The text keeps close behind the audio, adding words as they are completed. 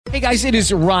Hey guys, it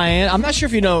is Ryan. I'm not sure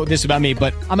if you know this about me,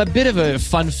 but I'm a bit of a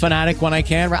fun fanatic when I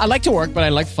can. I like to work, but I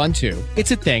like fun too.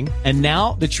 It's a thing. And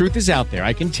now the truth is out there.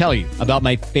 I can tell you about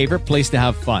my favorite place to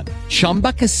have fun.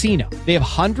 Chumba Casino. They have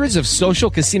hundreds of social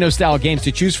casino style games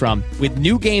to choose from with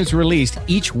new games released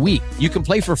each week. You can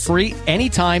play for free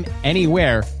anytime,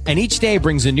 anywhere. And each day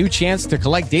brings a new chance to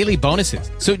collect daily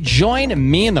bonuses. So join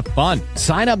me in the fun.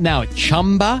 Sign up now at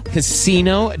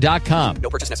ChumbaCasino.com. No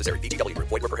purchase necessary. VGW.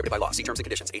 Void where prohibited by law. See terms and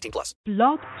conditions. 18+.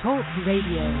 Blog Talk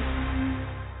Radio.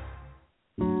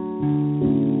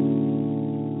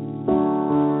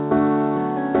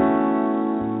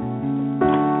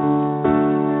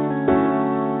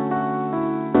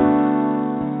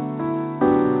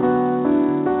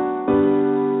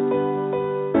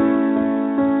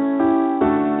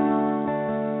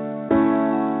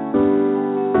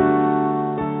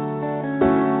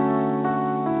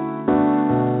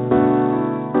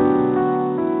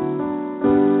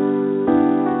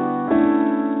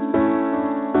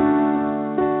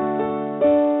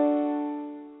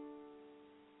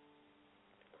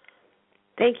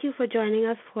 Thank you for joining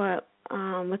us for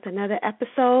with another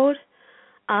episode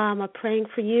of Praying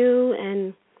for You,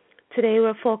 and today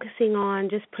we're focusing on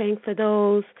just praying for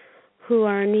those who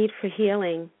are in need for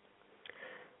healing.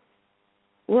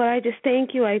 Lord, I just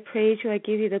thank you, I praise you, I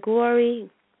give you the glory,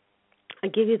 I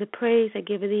give you the praise, I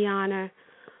give you the honor,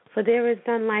 for there is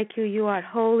none like you. You are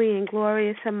holy and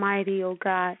glorious and mighty, O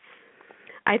God.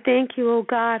 I thank you, O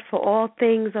God, for all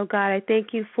things, O God. I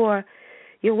thank you for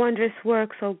your wondrous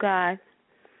works, O God.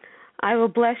 I will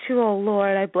bless you, O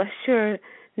Lord. I bless your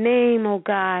name, O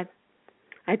God.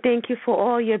 I thank you for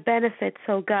all your benefits,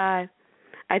 O God.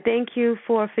 I thank you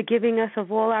for forgiving us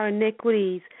of all our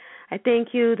iniquities. I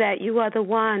thank you that you are the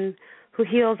one who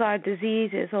heals our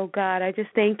diseases, O God. I just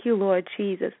thank you, Lord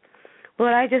Jesus.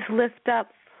 Lord, I just lift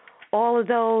up all of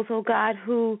those, O God,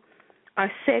 who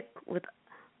are sick with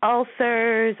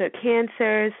ulcers or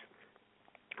cancers,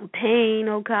 pain,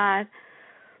 O God.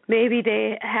 Maybe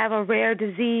they have a rare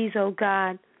disease, oh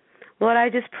God. Lord, I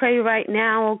just pray right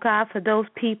now, oh God, for those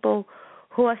people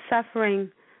who are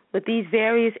suffering with these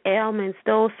various ailments,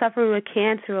 those suffering with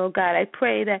cancer, oh God. I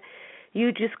pray that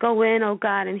you just go in, oh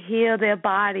God, and heal their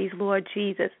bodies, Lord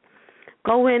Jesus.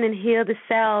 Go in and heal the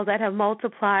cells that have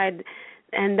multiplied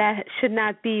and that should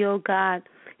not be, oh God.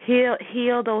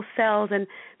 Heal those cells and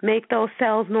make those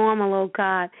cells normal, oh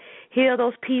God. Heal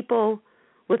those people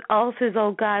with ulcers,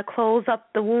 oh God. Close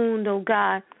up the wound, oh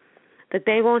God, that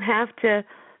they won't have to,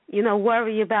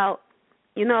 worry about,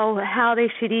 how they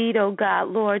should eat, oh God,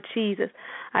 Lord Jesus.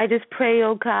 I just pray,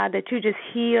 oh God, that you just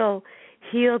heal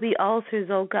the ulcers,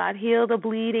 oh God. Heal the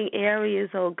bleeding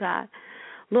areas, oh God.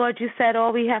 Lord, you said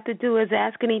all we have to do is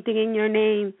ask anything in your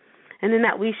name, and then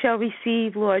that we shall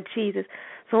receive, Lord Jesus.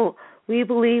 So we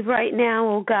believe right now,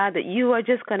 oh God, that you are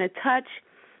just going to touch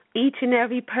each and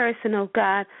every person, oh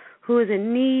God, who is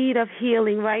in need of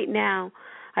healing right now.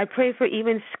 I pray for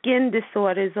even skin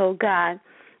disorders, oh God,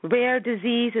 rare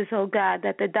diseases, oh God,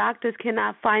 that the doctors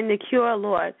cannot find the cure,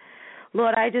 Lord.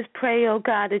 Lord, I just pray, oh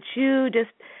God, that you just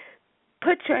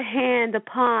put your hand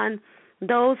upon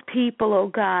those people, oh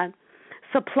God.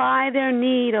 Supply their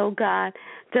need, oh God.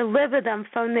 Deliver them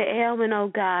from the ailment, oh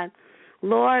God.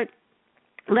 Lord,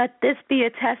 let this be a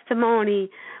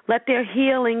testimony. Let their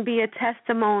healing be a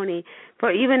testimony.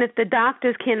 For even if the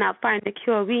doctors cannot find the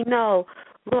cure, we know,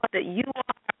 Lord, that you are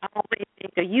our way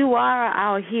maker. You are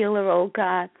our healer, oh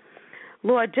God.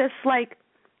 Lord, just like,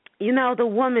 the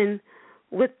woman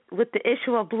with the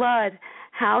issue of blood,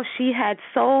 how she had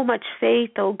so much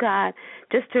faith, oh God,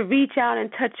 just to reach out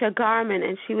and touch her garment,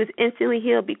 and she was instantly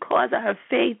healed because of her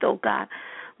faith, oh God.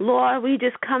 Lord, we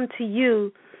just come to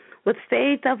you with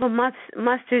faith of a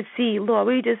mustard seed, Lord.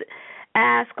 We just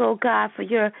ask, oh God, for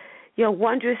your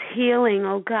wondrous healing,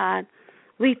 oh God.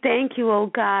 We thank you, oh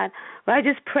God. I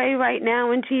just pray right now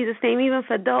in Jesus' name, even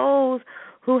for those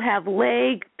who have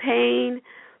leg pain,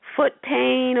 foot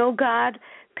pain, oh God,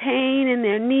 pain in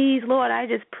their knees, Lord. I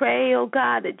just pray, oh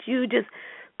God, that you just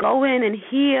go in and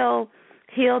heal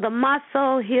the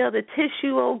muscle, heal the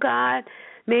tissue, oh God,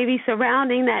 maybe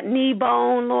surrounding that knee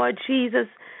bone, Lord Jesus.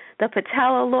 The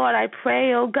patella, Lord, I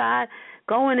pray, oh God,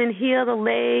 go in and heal the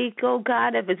leg, oh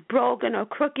God, if it's broken or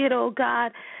crooked, oh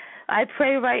God. I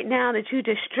pray right now that you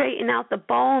just straighten out the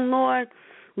bone, Lord.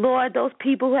 Lord, those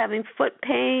people who are having foot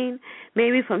pain,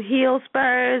 maybe from heel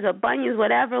spurs or bunions,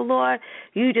 whatever, Lord,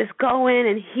 you just go in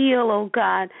and heal, oh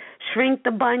God. Shrink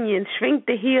the bunions, shrink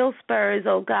the heel spurs,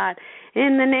 oh God,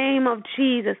 in the name of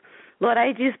Jesus. Lord,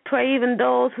 I just pray even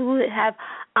those who have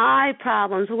eye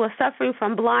problems, who are suffering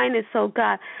from blindness, oh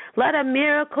God. Let a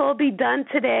miracle be done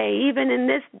today, even in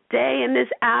this day, in this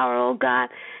hour, oh God,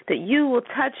 that you will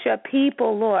touch your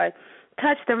people, Lord.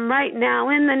 Touch them right now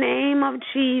in the name of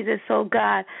Jesus, oh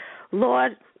God.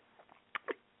 Lord,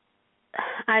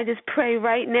 I just pray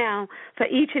right now for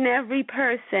each and every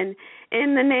person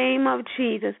in the name of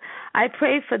Jesus. I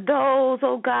pray for those,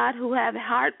 oh God, who have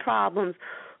heart problems,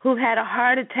 who had a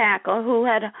heart attack or who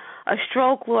had a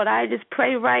stroke, Lord. I just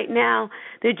pray right now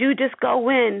that you just go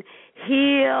in,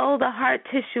 heal the heart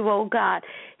tissue, oh God.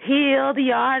 Heal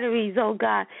the arteries, oh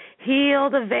God. Heal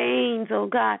the veins, oh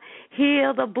God.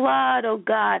 Heal the blood, oh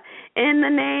God. In the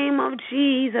name of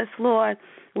Jesus, Lord.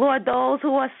 Lord, those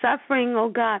who are suffering, oh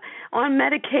God, on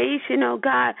medication, oh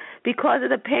God, because of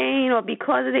the pain or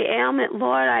because of the ailment,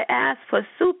 Lord, I ask for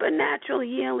supernatural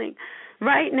healing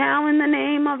right now in the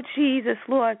name of Jesus,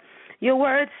 Lord. Your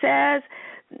word says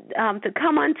to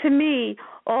come unto me,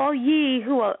 all ye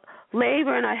who are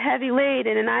labor and are heavy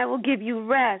laden, and I will give you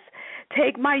rest.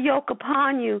 Take my yoke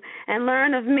upon you and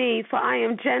learn of me, for I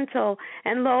am gentle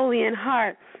and lowly in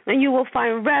heart, and you will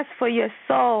find rest for your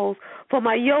souls. For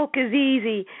my yoke is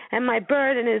easy and my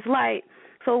burden is light.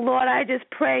 So, Lord, I just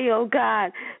pray, oh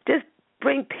God, just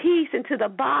bring peace into the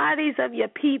bodies of your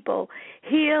people,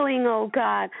 healing, oh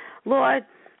God. Lord,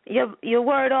 your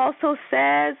word also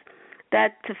says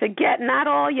that to forget not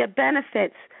all your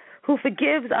benefits, who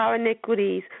forgives our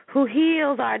iniquities, who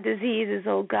heals our diseases,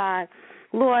 oh God.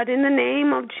 Lord, in the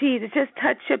name of Jesus, just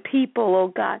touch your people,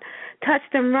 oh God. Touch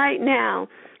them right now.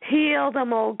 Heal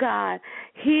them, oh God.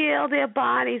 Heal their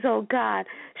bodies, oh God.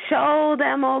 Show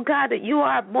them, oh God, that you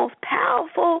are most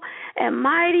powerful and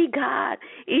mighty God.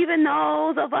 Even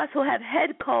those of us who have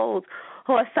head colds,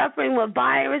 who are suffering with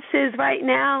viruses right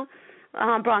now,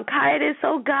 bronchitis,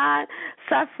 oh God,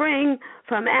 suffering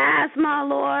from asthma,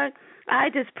 Lord. I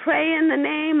just pray in the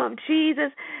name of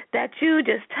Jesus that you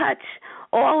just touch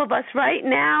all of us right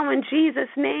now in Jesus'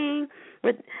 name.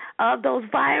 With those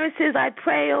viruses, I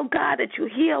pray, oh God, that you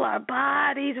heal our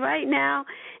bodies right now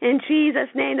in Jesus'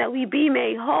 name, that we be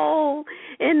made whole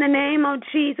in the name of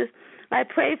Jesus. I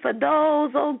pray for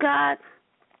those, oh God,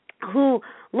 who,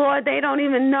 Lord, they don't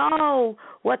even know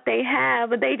what they have,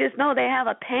 but they just know they have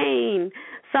a pain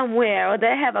somewhere or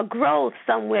they have a growth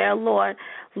somewhere, Lord.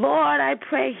 Lord, I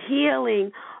pray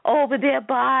healing over their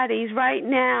bodies right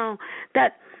now,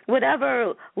 that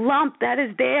whatever lump that is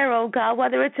there, oh God,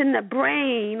 whether it's in the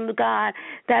brain, God,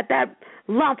 that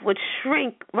lump would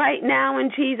shrink right now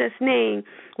in Jesus' name.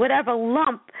 Whatever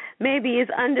lump maybe is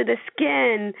under the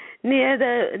skin, near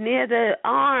the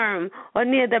arm or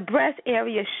near the breast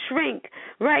area, shrink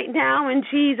right now in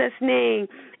Jesus' name.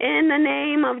 In the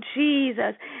name of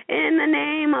Jesus. In the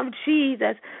name of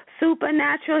Jesus.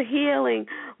 Supernatural healing.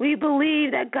 We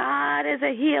believe that God is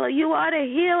a healer. You are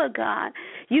the healer, God.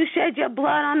 You shed your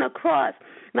blood on the cross,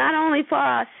 not only for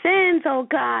our sins, oh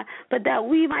God, but that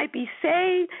we might be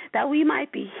saved, that we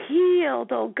might be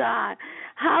healed, oh God.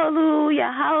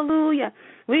 Hallelujah, hallelujah.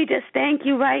 We just thank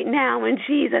you right now in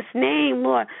Jesus' name,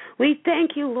 Lord. We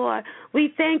thank you, Lord.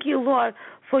 We thank you, Lord,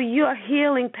 for your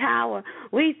healing power.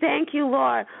 We thank you,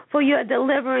 Lord, for your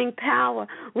delivering power.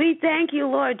 We thank you,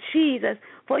 Lord Jesus,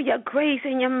 for your grace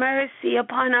and your mercy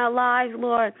upon our lives,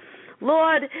 Lord.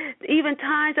 Lord, even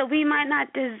times that we might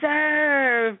not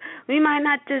deserve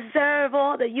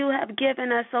all that you have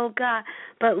given us, oh God.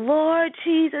 But Lord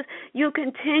Jesus, you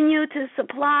continue to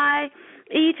supply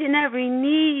each and every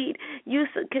need. You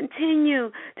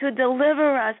continue to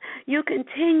deliver us. You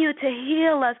continue to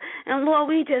heal us. And Lord,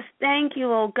 we just thank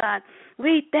you, oh God.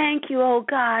 We thank you, oh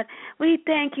God. We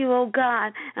thank you, oh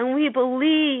God. And we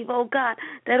believe, oh God,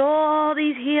 that all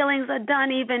these healings are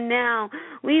done even now.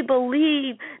 We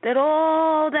believe that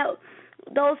all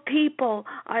those people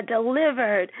are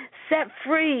delivered, set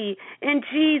free in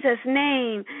Jesus'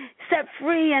 name, set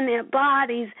free in their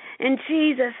bodies in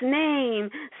Jesus' name,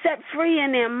 set free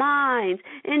in their minds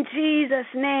in Jesus'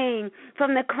 name,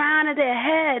 from the crown of their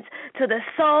heads to the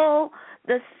soles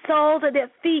of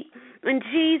their feet in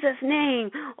Jesus' name.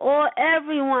 Or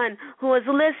everyone who is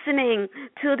listening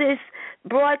to this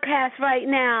broadcast right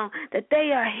now, that they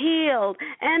are healed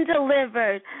and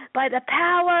delivered by the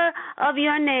power of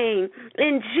your name,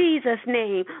 in Jesus'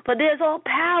 name. For there's all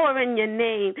power in your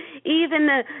name. Even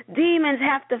the demons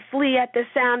have to flee at the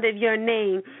sound of your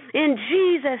name. In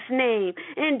Jesus' name,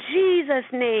 in Jesus'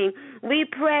 name, we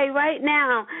pray right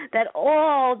now that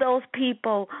all those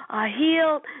people are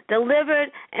healed, delivered,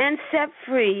 and set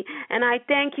free. And I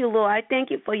thank you, Lord. I thank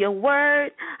you for your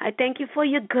word. I thank you for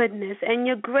your goodness and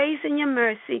your grace and your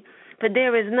mercy. for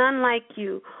there is none like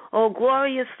you, O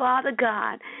glorious Father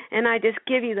God. And I just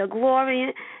give you the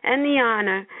glory and the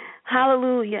honor.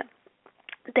 Hallelujah.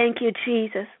 Thank you,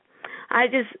 Jesus. I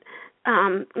just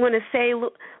want to say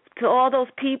to all those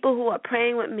people who are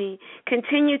praying with me,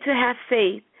 continue to have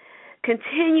faith.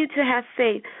 Continue to have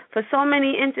faith. For so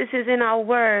many instances in our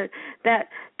word that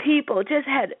people just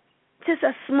had just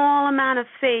a small amount of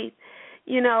faith,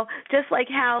 just like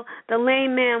how the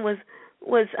lame man was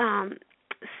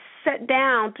set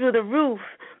down through the roof,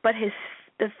 but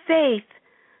the faith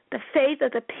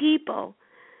of the people,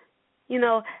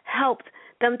 helped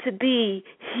them to be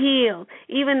healed.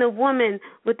 Even the woman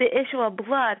with the issue of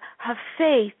blood, her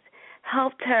faith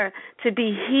helped her to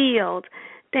be healed.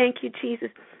 Thank you, Jesus.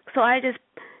 So I just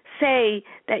say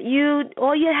that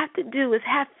all you have to do is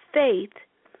have faith.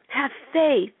 Have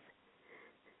faith.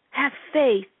 Have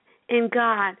faith in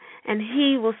God, and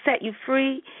He will set you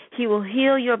free. He will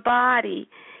heal your body.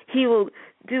 He will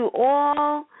do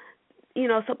all,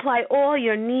 supply all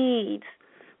your needs.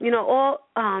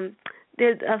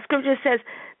 The scripture says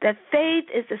that faith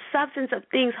is the substance of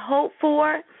things hoped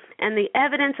for and the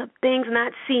evidence of things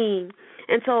not seen.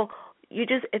 And so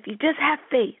if you just have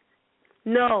faith,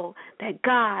 know that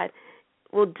God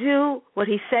will do what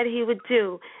He said He would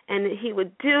do, and He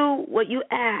would do what you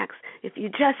ask if you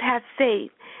just have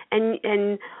faith.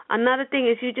 And another thing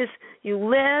is you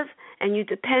live and you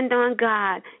depend on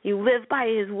God. You live by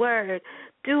His word.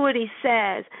 Do what He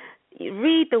says. You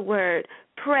read the word.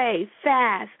 Pray,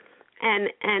 fast,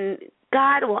 and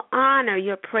God will honor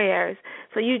your prayers.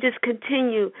 So you just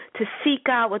continue to seek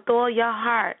God with all your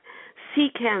heart.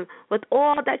 Seek Him with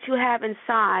all that you have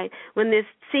inside. When this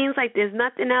seems like there's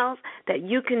nothing else that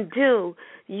you can do,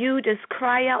 you just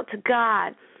cry out to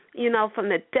God, from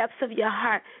the depths of your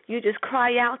heart. You just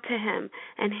cry out to Him,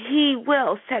 and He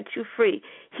will set you free.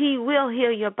 He will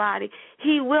heal your body.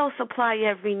 He will supply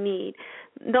every need.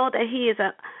 Know that He is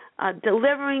a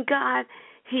delivering God.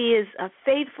 He is a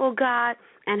faithful God,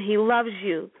 and He loves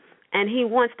you, and He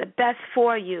wants the best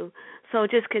for you. So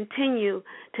just continue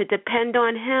to depend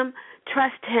on Him,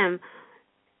 trust Him,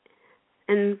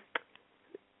 and,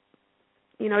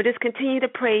 just continue to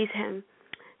praise Him.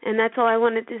 And that's all I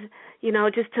wanted to,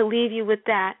 just to leave you with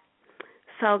that.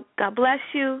 So God bless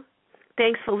you.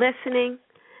 Thanks for listening,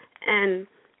 and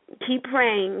keep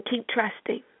praying, keep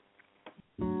trusting.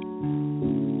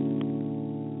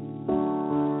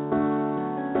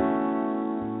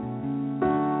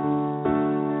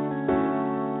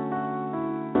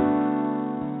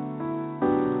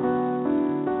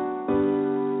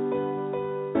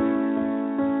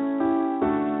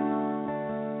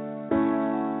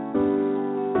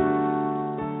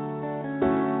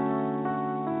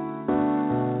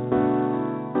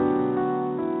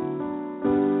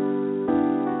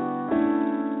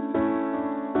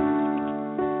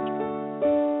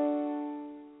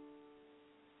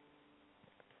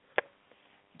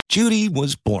 Judy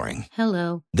was boring.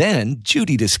 Hello. Then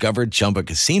Judy discovered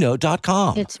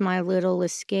ChumbaCasino.com. It's my little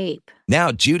escape.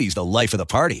 Now Judy's the life of the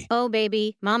party. Oh,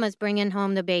 baby, mama's bringing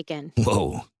home the bacon.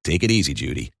 Whoa, take it easy,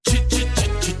 Judy.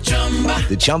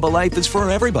 The Chumba life is for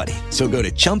everybody. So go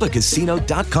to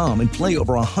ChumbaCasino.com and play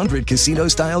over 100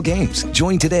 casino-style games.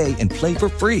 Join today and play for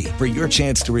free for your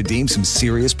chance to redeem some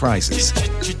serious prizes.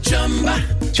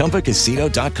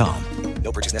 ChumbaCasino.com.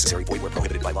 No purchase necessary. Void where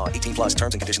prohibited by law. 18 plus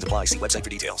terms and conditions apply. See website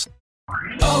for details.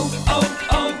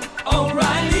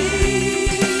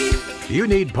 O'Reilly. You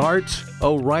need parts?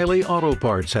 O'Reilly Auto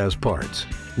Parts has parts.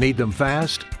 Need them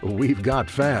fast? We've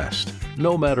got fast.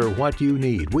 No matter what you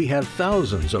need, we have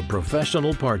thousands of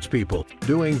professional parts people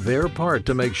doing their part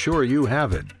to make sure you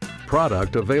have it.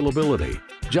 Product availability.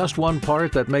 Just one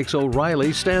part that makes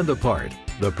O'Reilly stand apart.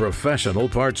 The professional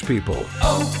parts people.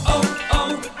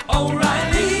 O'Reilly.